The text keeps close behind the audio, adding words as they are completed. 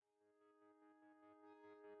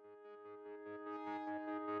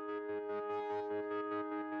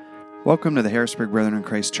Welcome to the Harrisburg Brethren in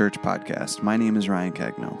Christ Church podcast. My name is Ryan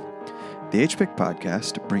Cagno. The HPIC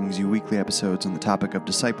podcast brings you weekly episodes on the topic of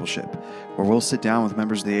discipleship, where we'll sit down with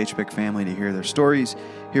members of the HPIC family to hear their stories,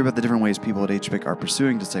 hear about the different ways people at HPIC are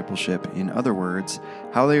pursuing discipleship. In other words,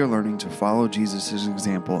 how they are learning to follow Jesus'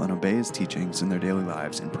 example and obey his teachings in their daily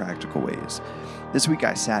lives in practical ways. This week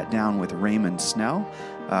I sat down with Raymond Snell.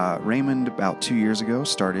 Raymond, about 2 years ago,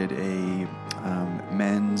 started a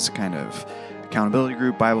men's kind of accountability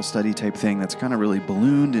group, Bible study type thing that's kind of really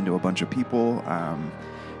ballooned into a bunch of people.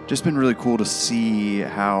 Just been really cool to see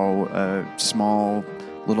how a small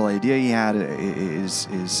little idea he had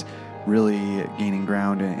is really gaining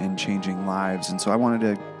ground and changing lives. And so I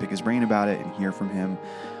wanted to pick his brain about it and hear from him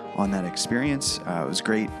on that experience. It was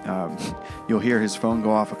great. You'll hear his phone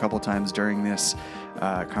go off a couple times during this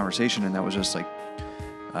conversation, and that was just like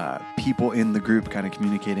people in the group kind of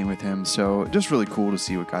communicating with him. So just really cool to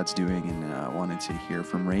see what God's doing, and wanted to hear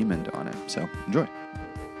from Raymond on it. So enjoy.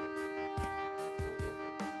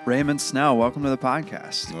 Raymond Snell, welcome to the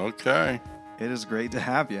podcast. Okay. It is great to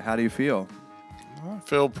have you. How do you feel? I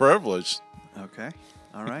feel privileged. Okay.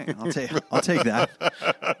 All right. I'll take that.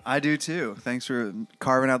 I do too. Thanks for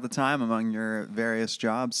carving out the time among your various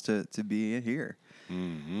jobs to be here.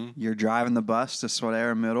 Mm-hmm. You're driving the bus to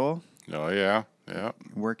Swadera Middle. Oh, yeah. Yeah.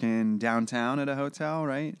 Working downtown at a hotel,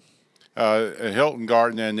 right? At Hilton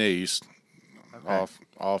Garden and East, Okay.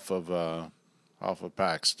 off of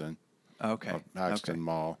Paxton. Okay. Paxton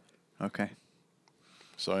Mall. Okay.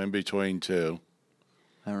 So in between two.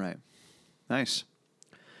 All right. Nice.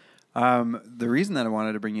 The reason that I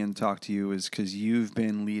wanted to bring you in and talk to you is because you've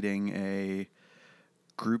been leading a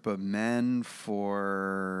group of men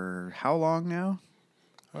for how long now?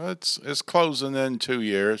 It's closing in 2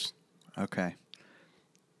 years. Okay.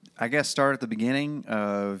 I guess start at the beginning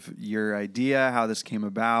of your idea, how this came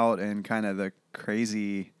about, and kind of the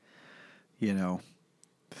crazy,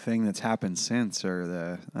 thing that's happened since,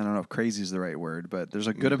 or I don't know if crazy is the right word, but there's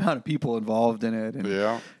a good amount of people involved in it, and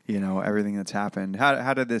everything that's happened.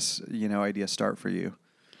 How did this idea start for you?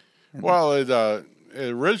 Well, it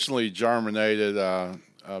originally germinated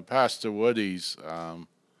Pastor Woody's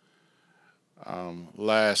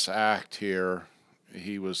last act here.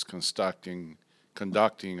 He was conducting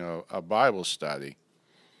a Bible study,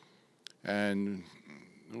 and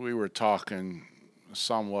we were talking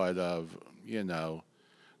somewhat of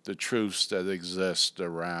the truths that exist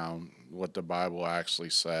around what the Bible actually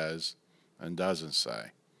says and doesn't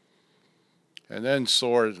say. And then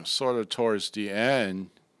sort of towards the end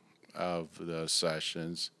of the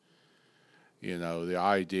sessions, the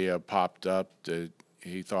idea popped up that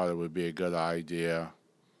he thought it would be a good idea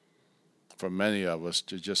for many of us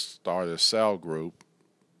to just start a cell group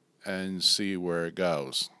and see where it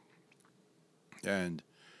goes. And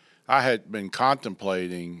I had been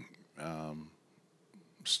contemplating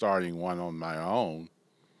starting one on my own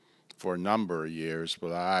for a number of years,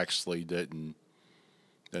 but I actually didn't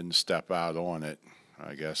step out on it.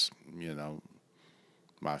 I guess,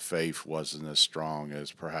 my faith wasn't as strong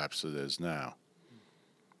as perhaps it is now.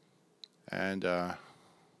 And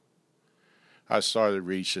I started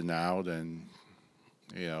reaching out and,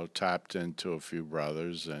 tapped into a few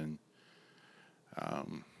brothers, and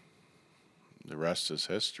the rest is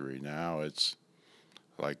history now. It's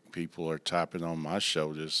like people are tapping on my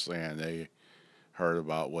shoulders saying they heard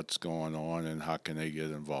about what's going on and how can they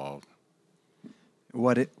get involved.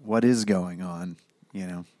 What is going on?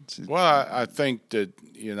 Well, I think that,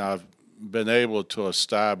 I've been able to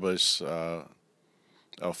establish a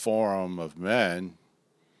forum of men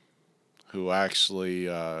who actually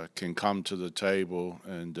can come to the table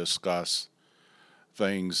and discuss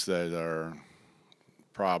things that are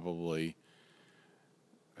probably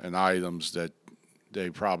and items that they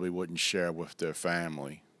probably wouldn't share with their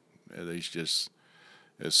family. It's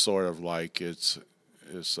sort of like it's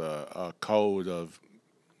a code of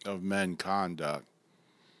men conduct,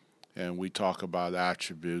 and we talk about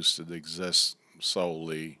attributes that exist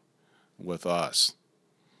solely with us.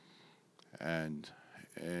 And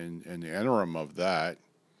in the interim of that,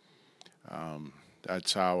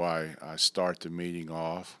 that's how I start the meeting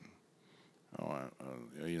off.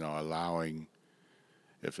 Allowing,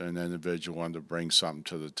 if an individual wanted to bring something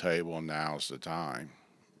to the table, now's the time.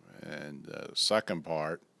 And the second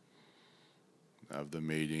part of the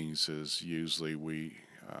meetings is usually we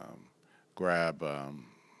grab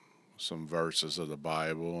some verses of the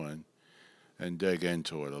Bible and dig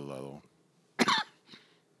into it a little.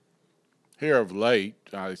 Here of late,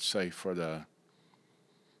 I'd say for the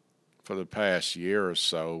past year or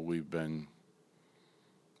so, we've been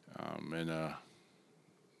in a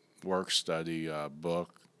work study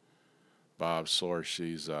book Bob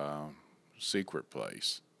Sorcy's Secret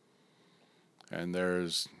Place. And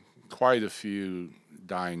there's quite a few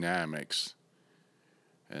dynamics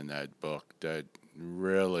in that book that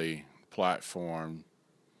really platformed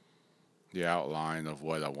the outline of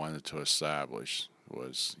what I wanted to establish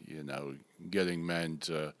was, getting men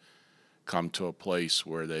to come to a place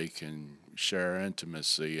where they can share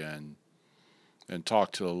intimacy and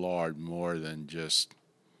talk to the Lord more than just,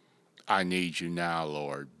 I need you now,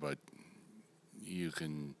 Lord, but you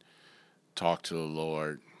can talk to the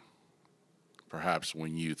Lord perhaps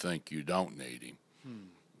when you think you don't need him.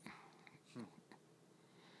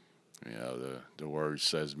 The word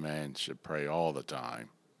says man should pray all the time.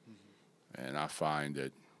 And I find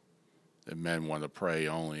that men want to pray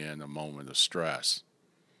only in a moment of stress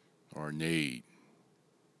or need,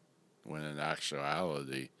 when in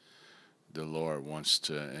actuality, the Lord wants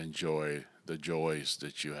to enjoy the joys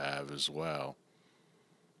that you have as well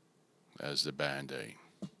as the Band-Aid.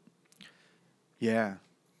 Yeah.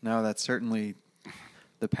 No, that's certainly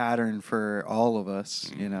the pattern for all of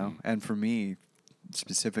us, and for me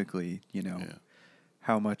specifically,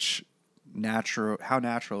 how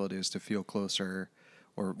natural it is to feel closer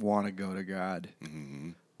or want to go to God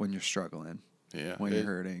when you're struggling, when you're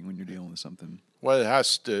hurting, when you're dealing with something. Well, it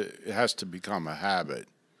has to become a habit.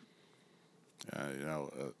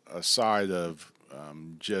 Aside of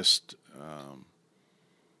just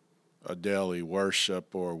a daily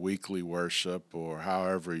worship or weekly worship or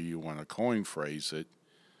however you want to coin phrase it,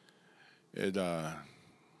 it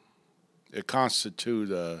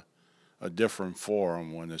constitutes a different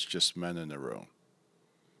forum when it's just men in the room.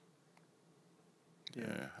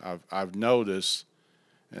 Yeah, I've noticed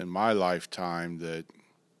in my lifetime that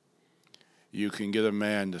you can get a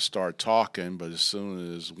man to start talking, but as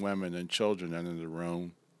soon as women and children enter the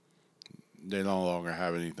room, they no longer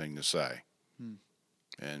have anything to say.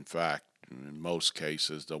 In fact, in most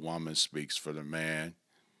cases, the woman speaks for the man.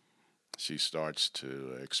 She starts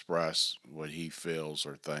to express what he feels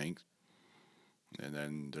or thinks, and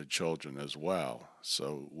then the children as well.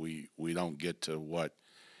 So we don't get to what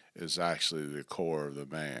is actually the core of the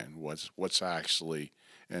man. What's actually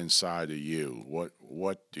inside of you?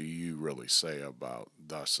 What do you really say about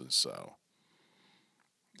thus and so?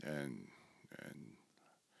 And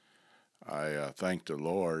I thank the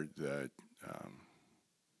Lord that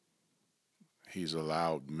He's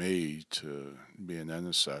allowed me to be an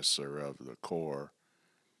intercessor of the core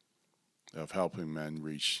of helping men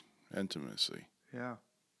reach intimacy. Yeah.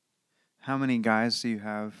 How many guys do you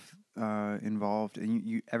have involved? And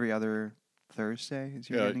you every other Thursday is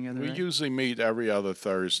your getting together? We right? usually meet every other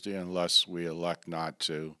Thursday unless we elect not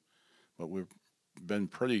to, but we've been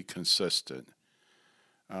pretty consistent.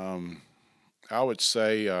 I would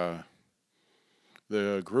say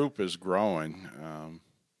the group is growing.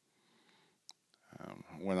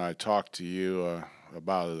 When I talked to you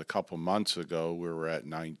about it a couple months ago, we were at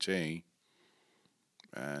 19.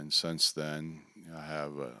 And since then, I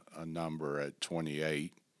have a number at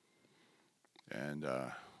 28. And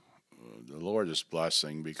the Lord is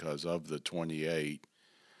blessing because of the 28,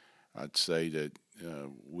 I'd say that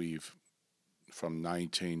we've, from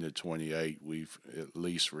 19 to 28, we've at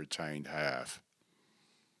least retained half.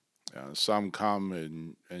 Some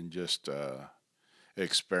come and just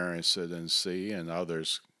experience it and see, and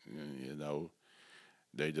others,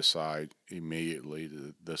 they decide immediately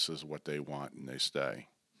that this is what they want and they stay.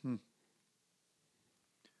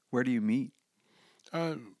 Where do you meet?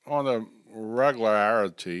 On a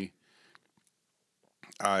regularity,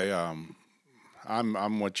 I'm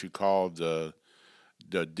what you call the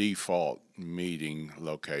default meeting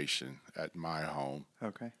location at my home.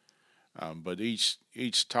 Okay. But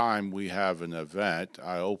each time we have an event,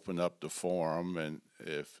 I open up the forum, and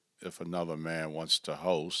if another man wants to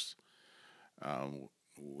host,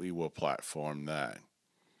 we will platform that.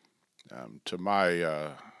 To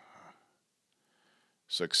my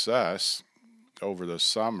success, over the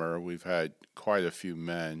summer, we've had quite a few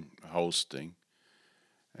men hosting,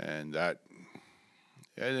 and that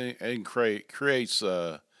it creates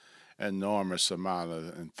an enormous amount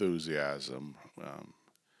of enthusiasm.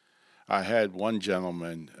 I had one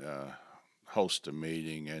gentleman host a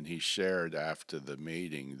meeting, and he shared after the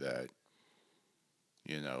meeting that,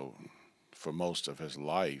 for most of his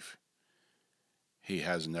life, he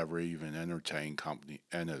has never even entertained company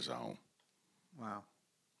in his own. Wow.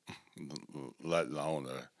 Let alone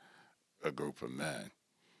a group of men.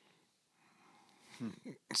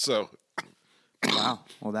 So. Wow.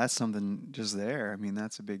 Well, that's something just there. I mean,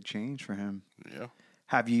 that's a big change for him. Yeah.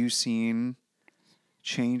 Have you seen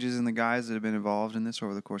changes in the guys that have been involved in this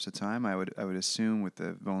over the course of time? I would assume with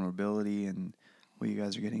the vulnerability and what you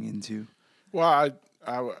guys are getting into. Well,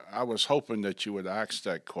 I was hoping that you would ask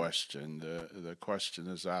that question. The question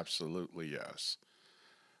is absolutely yes.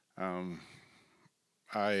 Um,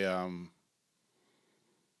 I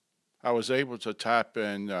I was able to tap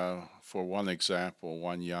in, for one example,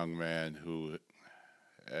 one young man who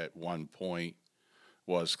at one point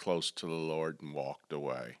was close to the Lord and walked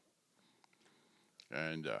away,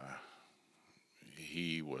 and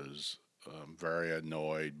he was very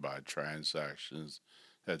annoyed by transactions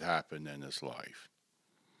that happened in his life,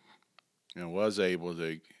 and was able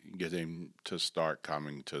to get him to start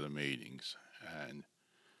coming to the meetings. And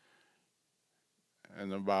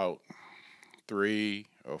in about 3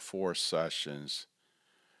 or 4 sessions,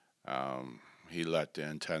 um, he let the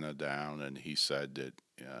antenna down, and he said that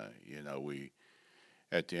we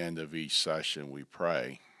at the end of each session we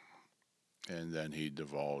pray, and then he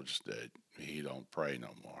divulged that he don't pray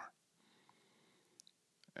no more.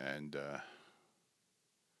 And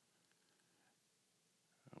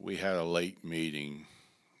we had a late meeting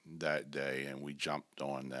that day, and we jumped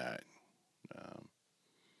on that. Um,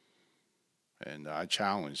 and I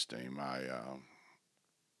challenged him. I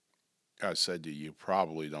said that you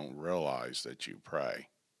probably don't realize that you pray,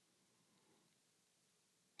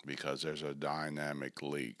 because there's a dynamic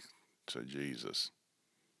leak to Jesus,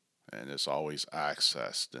 and it's always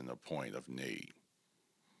accessed in the point of need.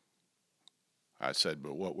 I said,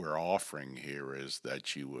 but what we're offering here is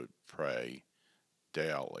that you would pray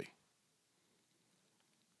daily.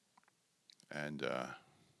 And a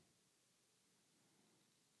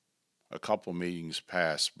couple meetings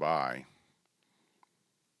passed by,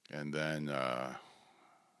 and then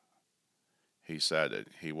he said it.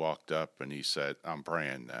 He walked up and he said, I'm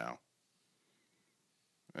praying now.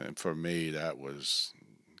 And for me, that was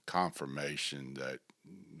confirmation that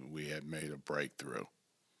we had made a breakthrough.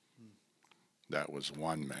 That was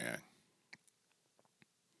one man.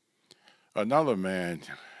 Another man,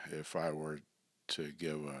 if I were to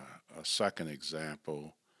give a second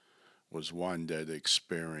example, was one that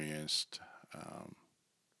experienced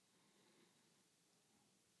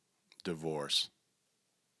divorce.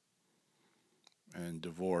 And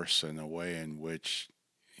divorce in a way in which,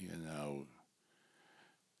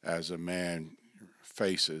 as a man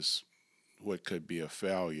faces what could be a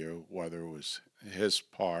failure, whether it was his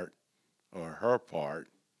part or her part,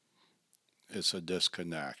 it's a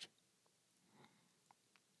disconnect.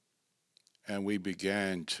 And we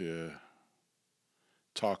began to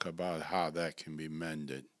talk about how that can be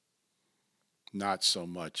mended, not so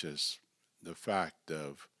much as the fact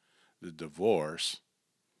of the divorce,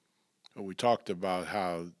 but we talked about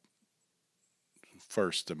how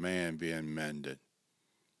first the man being mended,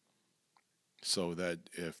 so that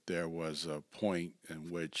if there was a point in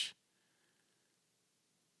which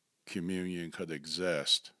communion could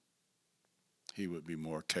exist, he would be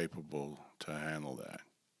more capable to handle that.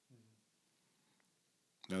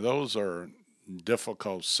 Now, those are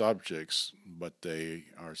difficult subjects, but they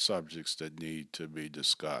are subjects that need to be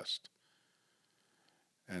discussed.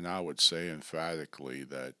 And I would say emphatically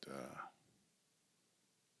that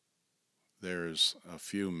there's a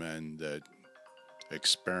few men that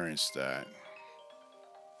experience that.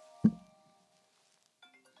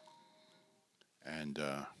 And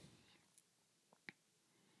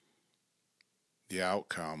the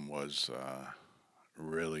outcome was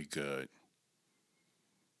really good,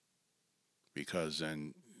 because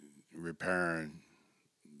in repairing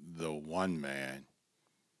the one man,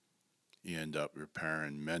 you end up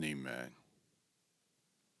repairing many men,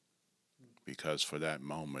 because for that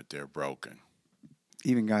moment they're broken.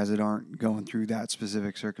 Even guys that aren't going through that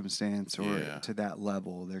specific circumstance or Yeah. to that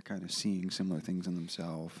level, they're kind of seeing similar things in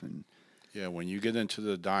themselves. And Yeah, when you get into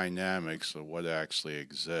the dynamics of what actually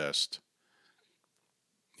exists,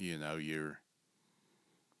 you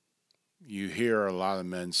hear a lot of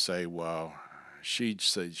men say, "Well, she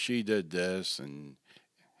said she did this and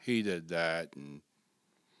he did that," and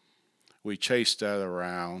we chase that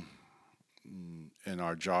around in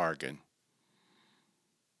our jargon.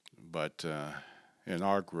 But in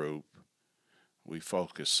our group, we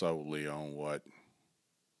focus solely on what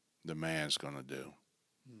the man's going to do.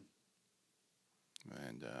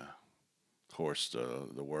 And of course,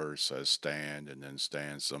 the word says stand, and then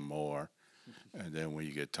stand some more. And then when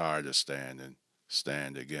you get tired of standing,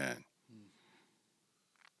 stand again.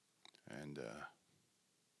 And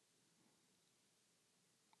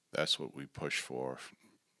that's what we push for.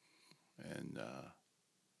 And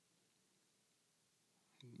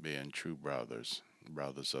being true brothers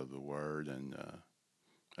of the word and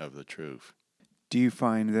of the truth. do you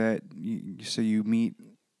find that you meet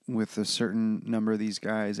with a certain number of these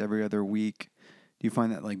guys every other week? Do you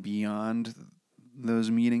find that like beyond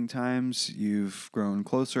those meeting times, you've grown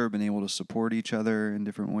closer, been able to support each other in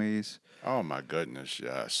different ways? Oh my goodness,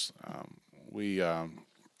 yes. We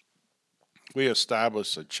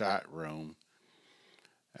established a chat room,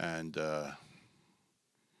 and the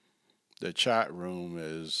chat room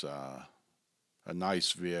is a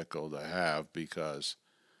nice vehicle to have because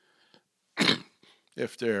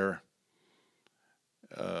if there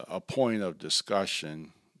a point of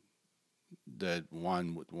discussion that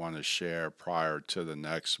one would want to share prior to the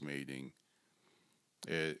next meeting,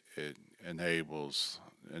 it enables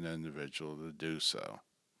an individual to do so.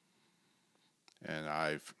 And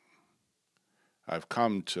I've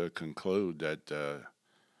come to conclude that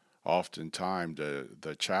oftentimes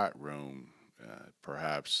the chat room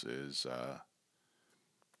perhaps is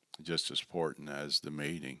just as important as the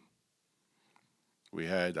meeting. We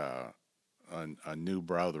had a new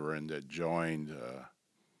brethren that joined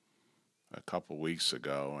a couple weeks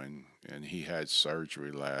ago, and he had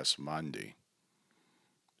surgery last Monday,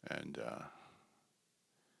 and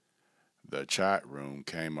the chat room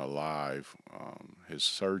came alive. His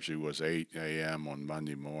surgery was 8 a.m. on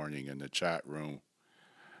Monday morning, and the chat room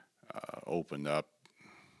opened up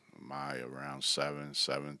around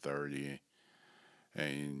 7:30,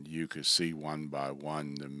 and you could see one by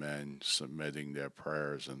one the men submitting their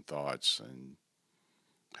prayers and thoughts, and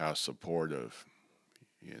how supportive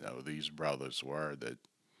these brothers were that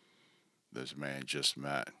this man just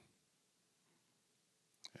met.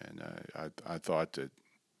 And I thought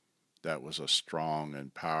that was a strong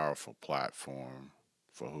and powerful platform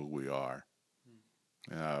for who we are.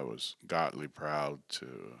 And I was godly proud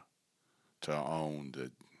to own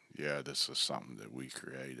that, yeah, this is something that we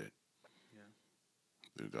created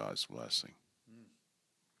through God's blessing.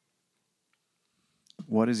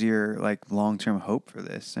 What is your long-term hope for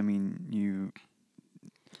this? I mean, you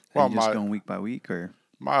just going week by week, or?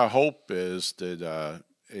 My hope is that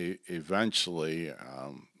eventually,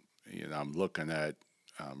 I'm looking at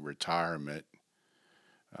retirement.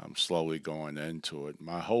 I'm slowly going into it.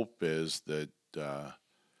 My hope is that that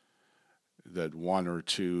one or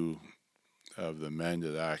two of the men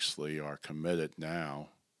that actually are committed now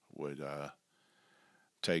would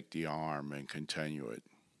take the arm and continue it,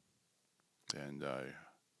 and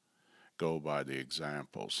go by the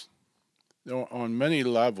examples. On many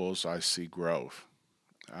levels, I see growth.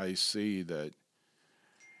 I see that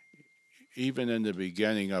even in the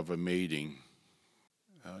beginning of a meeting,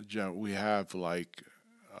 we have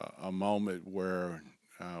a moment where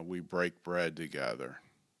we break bread together.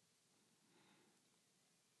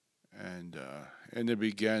 And in the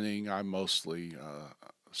beginning, I mostly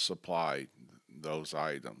supplied those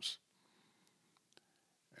items.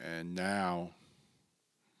 And now,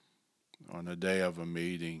 on the day of a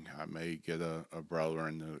meeting, I may get a brother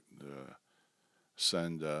to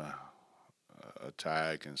send a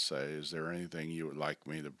tag and say, is there anything you would like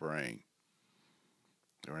me to bring?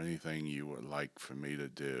 Or anything you would like for me to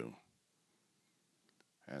do?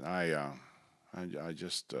 And I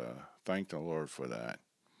just thank the Lord for that.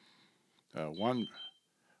 One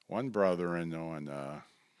brother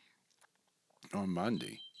on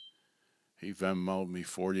Monday, he Venmoed me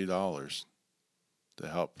 $40 to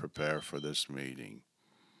help prepare for this meeting.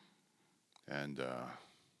 And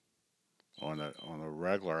on a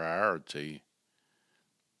regularity,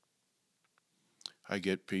 I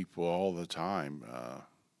get people all the time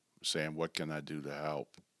saying, what can I do to help?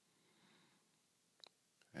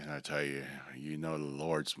 And I tell you, the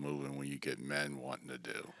Lord's moving when you get men wanting to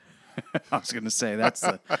do. I was going to say, that's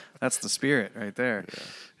the spirit right there.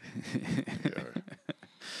 Yeah.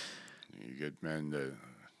 You get men that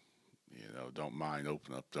don't mind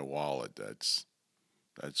opening up their wallet. That's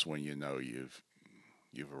when you've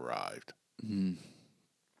arrived. Mm.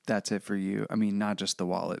 That's it for you. I mean, not just the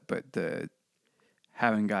wallet, but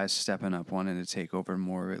having guys stepping up, wanting to take over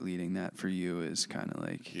more of it, leading that for you is kind of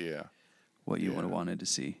what you would have wanted to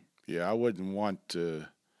see. Yeah, I wouldn't want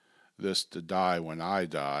this to die when I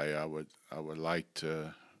die. I would like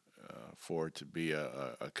for it to be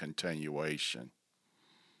a continuation.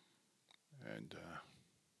 And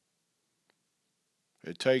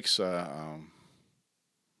it takes a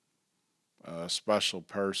special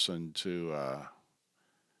person to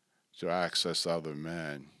access other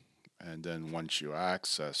men, and then once you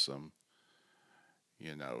access them,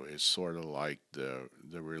 it's sort of like the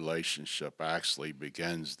relationship actually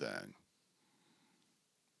begins then.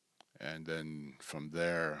 And then from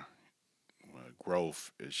there,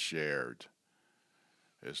 growth is shared.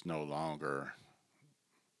 It's no longer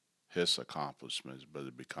his accomplishments, but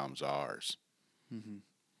it becomes ours. Mm-hmm.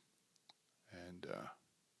 And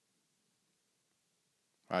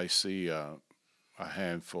I see a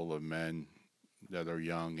handful of men that are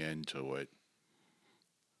young into it.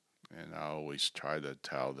 And I always try to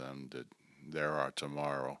tell them that there are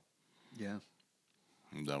tomorrow. Yeah.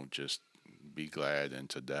 And don't just be glad in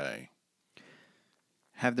today.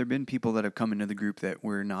 Have there been people that have come into the group that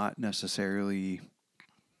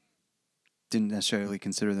didn't necessarily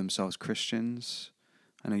consider themselves Christians?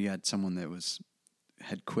 I know you had someone that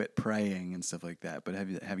had quit praying and stuff like that, but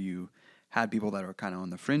have you had people that are kind of on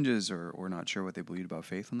the fringes or not sure what they believed about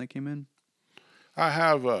faith when they came in? I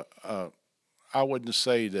have I wouldn't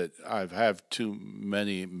say that I've have too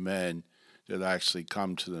many men that actually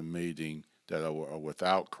come to the meeting that are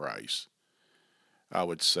without Christ. I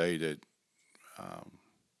would say that um,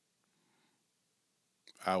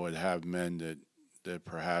 I would have men that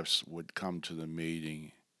perhaps would come to the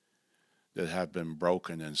meeting that have been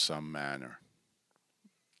broken in some manner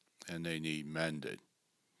and they need mended.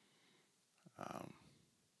 Um,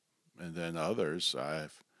 and then others,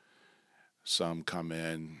 I've some come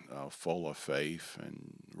in full of faith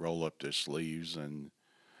and roll up their sleeves and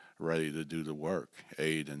ready to do the work,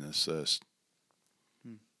 aid and assist.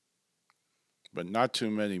 Hmm. But not too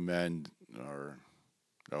many men are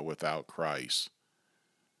without Christ.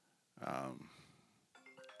 Um,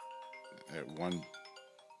 at one,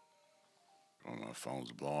 oh, my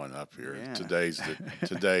phone's blowing up here. Yeah.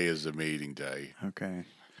 Today is the meeting day. Okay.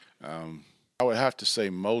 I would have to say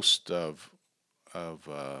most of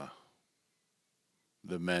the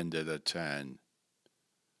men that attend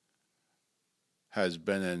has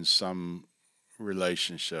been in some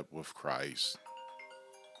relationship with Christ.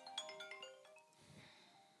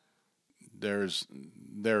 There's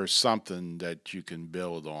something that you can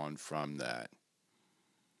build on from that.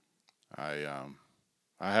 I um,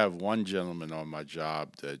 I have one gentleman on my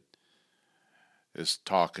job that is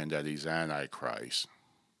talking that he's antichrist,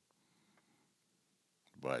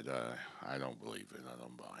 but I don't believe it. I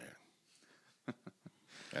don't buy it,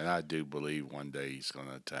 and I do believe one day he's going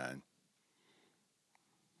to attend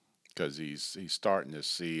because he's starting to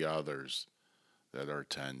see others that are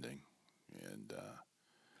attending, and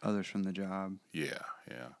Others from the job. yeah,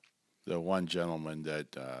 yeah. The one gentleman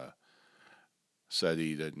that said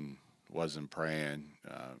he wasn't praying.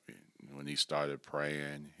 When he started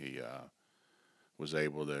praying, he was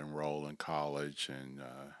able to enroll in college and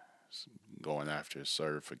going after his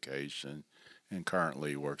certification, and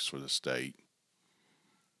currently works for the state.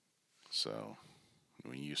 So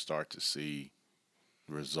when you start to see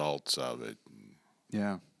results of it,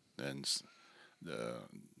 Yeah. then the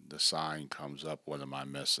the sign comes up. What am I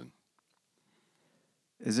missing?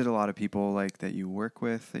 Is it a lot of people like that you work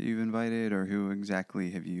with that you've invited, or who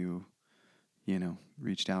exactly have you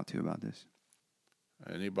reached out to about this?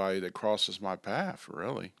 Anybody that crosses my path,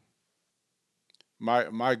 really.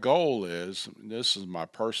 My goal is, this is my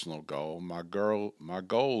personal goal. My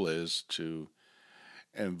goal is to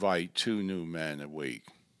invite 2 new men a week.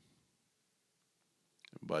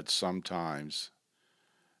 But sometimes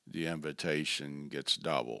the invitation gets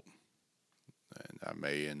doubled, and I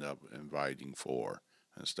may end up inviting 4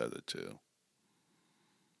 instead of 2.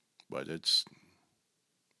 But it's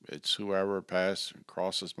whoever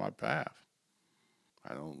crosses my path.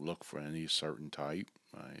 I don't look for any certain type.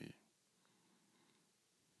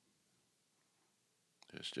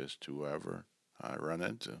 It's just whoever I run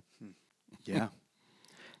into. Yeah.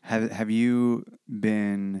 Have you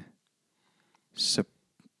been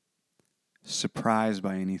surprised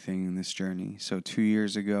by anything in this journey? So 2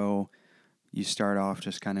 years ago, you start off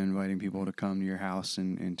just kind of inviting people to come to your house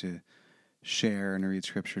and to share and read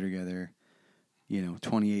scripture together.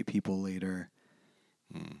 28 people later,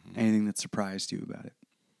 anything that surprised you about it?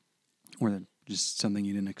 Or just something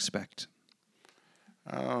you didn't expect?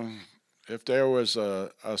 If there was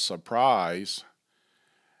a surprise,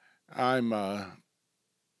 I'm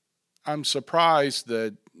surprised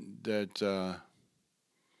that the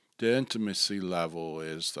intimacy level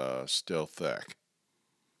is still thick.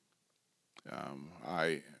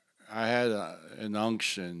 I had an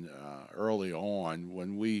unction early on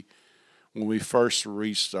when we first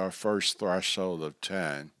reached our first threshold of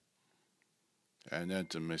 10, and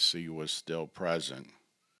intimacy was still present.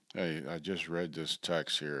 Hey, I just read this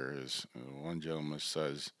text here. One gentleman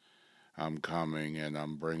says, "I'm coming and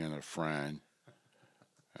I'm bringing a friend,"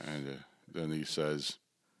 and then he says,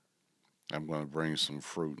 "I'm going to bring some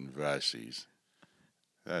fruit and veggies."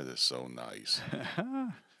 That is so nice.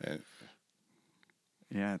 And,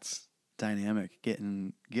 Yeah, it's dynamic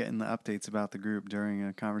getting the updates about the group during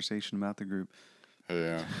a conversation about the group.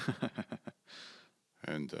 yeah,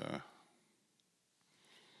 and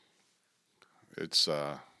it's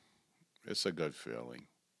a good feeling.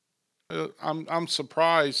 I'm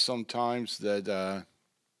surprised sometimes that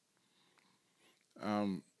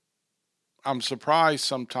Um, I'm surprised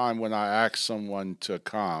sometimes when I ask someone to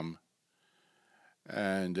come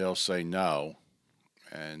and they'll say no,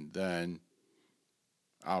 and then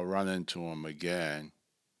I'll run into them again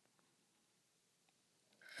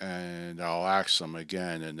and I'll ask them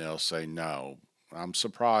again and they'll say no. I'm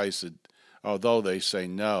surprised that although they say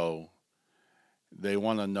no, they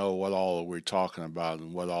want to know what all are we talking about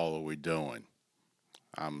and what all are we doing.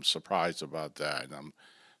 I'm surprised about that.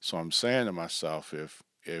 So I'm saying to myself,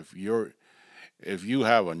 if you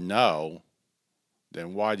have a no,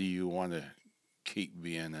 then why do you want to keep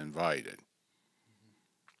being invited?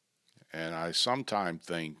 And I sometimes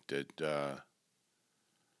think that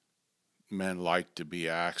men like to be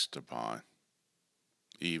asked upon,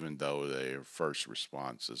 even though their first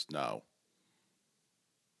response is no.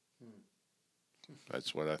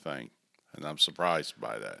 That's what I think, and I'm surprised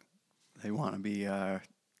by that. They want to be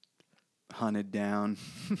hunted down.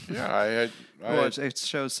 Yeah, I had. Well, it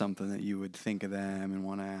shows something that you would think of them and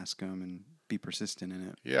want to ask them and be persistent in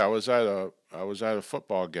it. Yeah, I was at a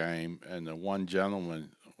football game, and the one gentleman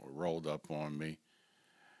rolled up on me,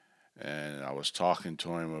 and I was talking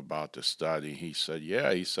to him about the study. He said,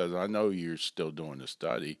 "Yeah," he said, "I know you're still doing the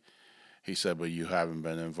study." He said, "But you haven't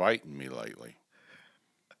been inviting me lately."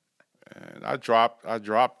 And I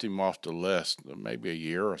dropped him off the list maybe a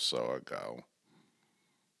year or so ago,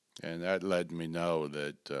 and that let me know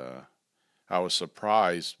that I was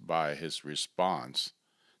surprised by his response,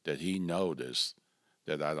 that he noticed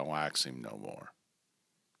that I don't ask him no more.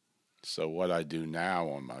 So what I do now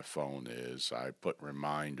on my phone is I put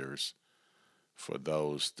reminders for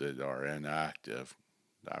those that are inactive.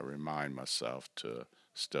 I remind myself to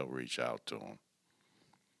still reach out to them.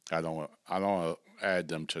 I don't add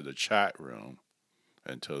them to the chat room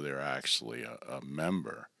until they're actually a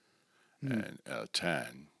member and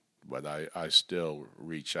attend. But I still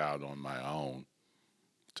reach out on my own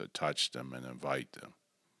to touch them and invite them.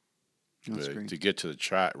 That's But great. to get to the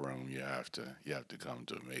chat room, you have to come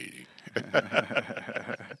to a meeting.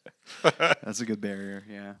 That's a good barrier,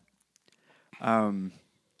 yeah.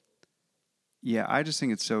 Yeah, I just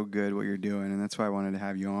think it's so good what you're doing, and that's why I wanted to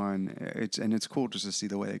have you on. It's cool just to see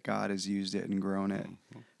the way that God has used it and grown it.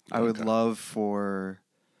 I would love for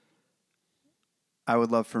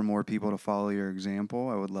more people to follow your example.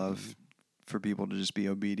 I would love for people to just be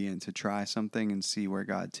obedient, to try something and see where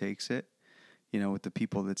God takes it, with the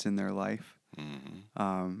people that's in their life.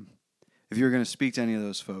 Mm-hmm. If you were going to speak to any of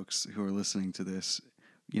those folks who are listening to this,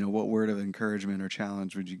 what word of encouragement or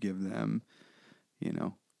challenge would you give them,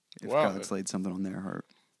 if God's laid something on their heart?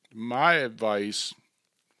 My advice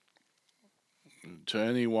to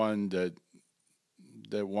anyone that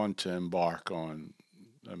want to embark on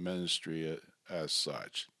a ministry as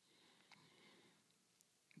such,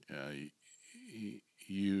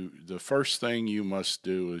 the first thing you must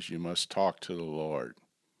do is you must talk to the Lord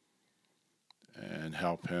and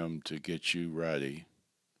help Him to get you ready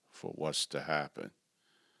for what's to happen.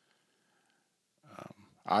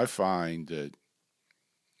 I find that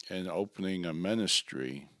in opening a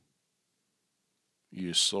ministry,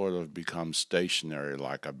 you sort of become stationary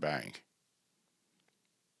like a bank,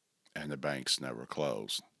 and the bank's never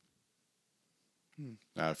closed.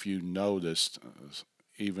 Now, if you noticed,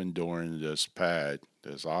 even during this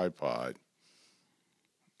iPod,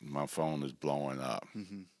 my phone is blowing up.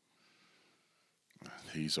 Mm-hmm.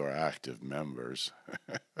 These are active members.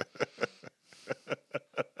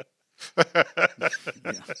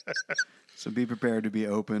 Yeah. So be prepared to be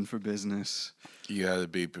open for business. You got to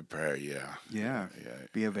be prepared, yeah. Yeah.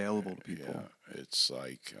 Be available to people. Yeah. It's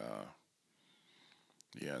like,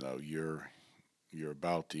 you're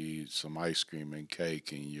about to eat some ice cream and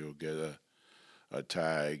cake, and you'll get a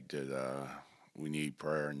tag that we need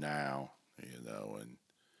prayer now,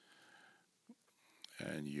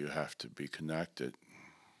 and you have to be connected.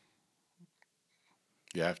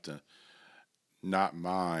 You have to not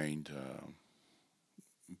mind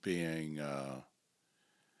being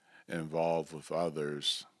involved with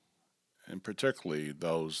others, and particularly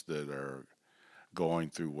those that are going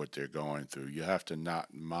through what they're going through. You have to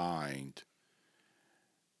not mind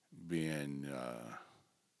being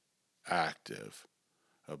active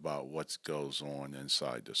about what goes on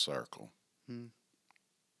inside the circle.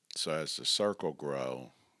 So as the circle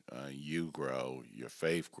grow, you grow, your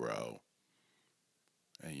faith grow,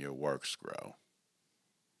 and your works grow.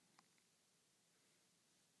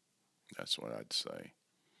 That's what I'd say.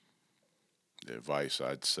 The advice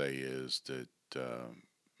I'd say is that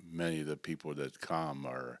many of the people that come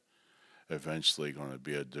are eventually going to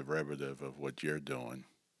be a derivative of what you're doing,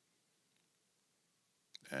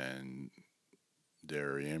 and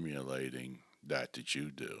they're emulating that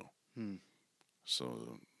you do.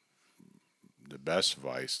 So the best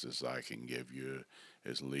advice that I can give you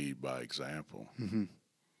is lead by example. Mm-hmm.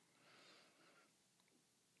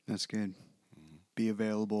 That's good. Be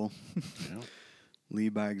available. Yeah.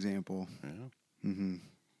 Lead by example. Yeah. Mm-hmm.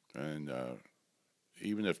 And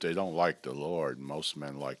even if they don't like the Lord, most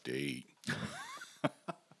men like to eat.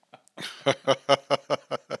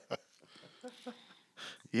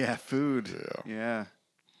 Yeah, food. Yeah. Yeah.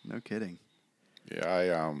 No kidding.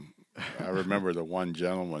 Yeah, I remember the one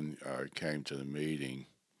gentleman came to the meeting,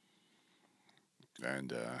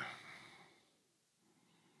 and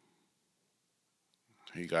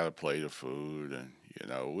he got a plate of food, and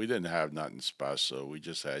we didn't have nothing special. We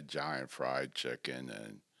just had giant fried chicken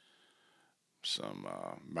and some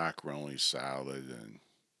macaroni salad and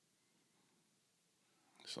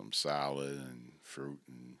some salad and fruit,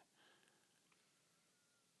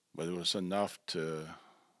 but it was enough to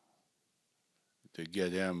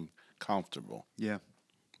get him comfortable. Yeah.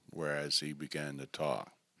 Whereas he began to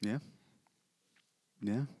talk. Yeah.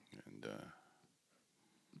 Yeah. And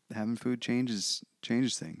having food changes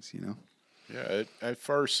things, Yeah, at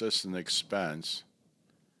first it's an expense,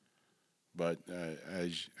 but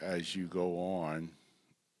as you go on,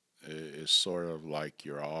 it's sort of like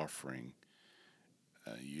your offering.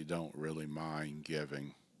 You don't really mind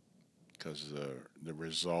giving, because the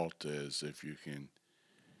result is if you can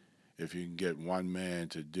get one man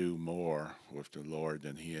to do more with the Lord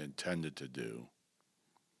than he intended to do,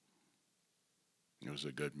 it was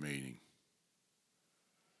a good meeting.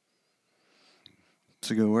 It's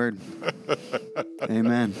a good word.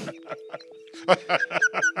 Amen.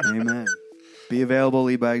 Amen. Be available,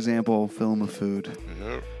 lead by example, fill them with food.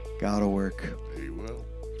 Yep. God will work. He will.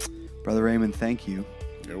 Brother Raymond, thank you.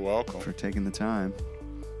 You're welcome. For taking the time,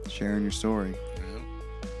 sharing your story.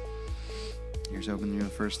 Yep. Here's hoping you're the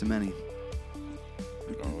first of many.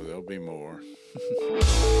 Oh, there'll be more.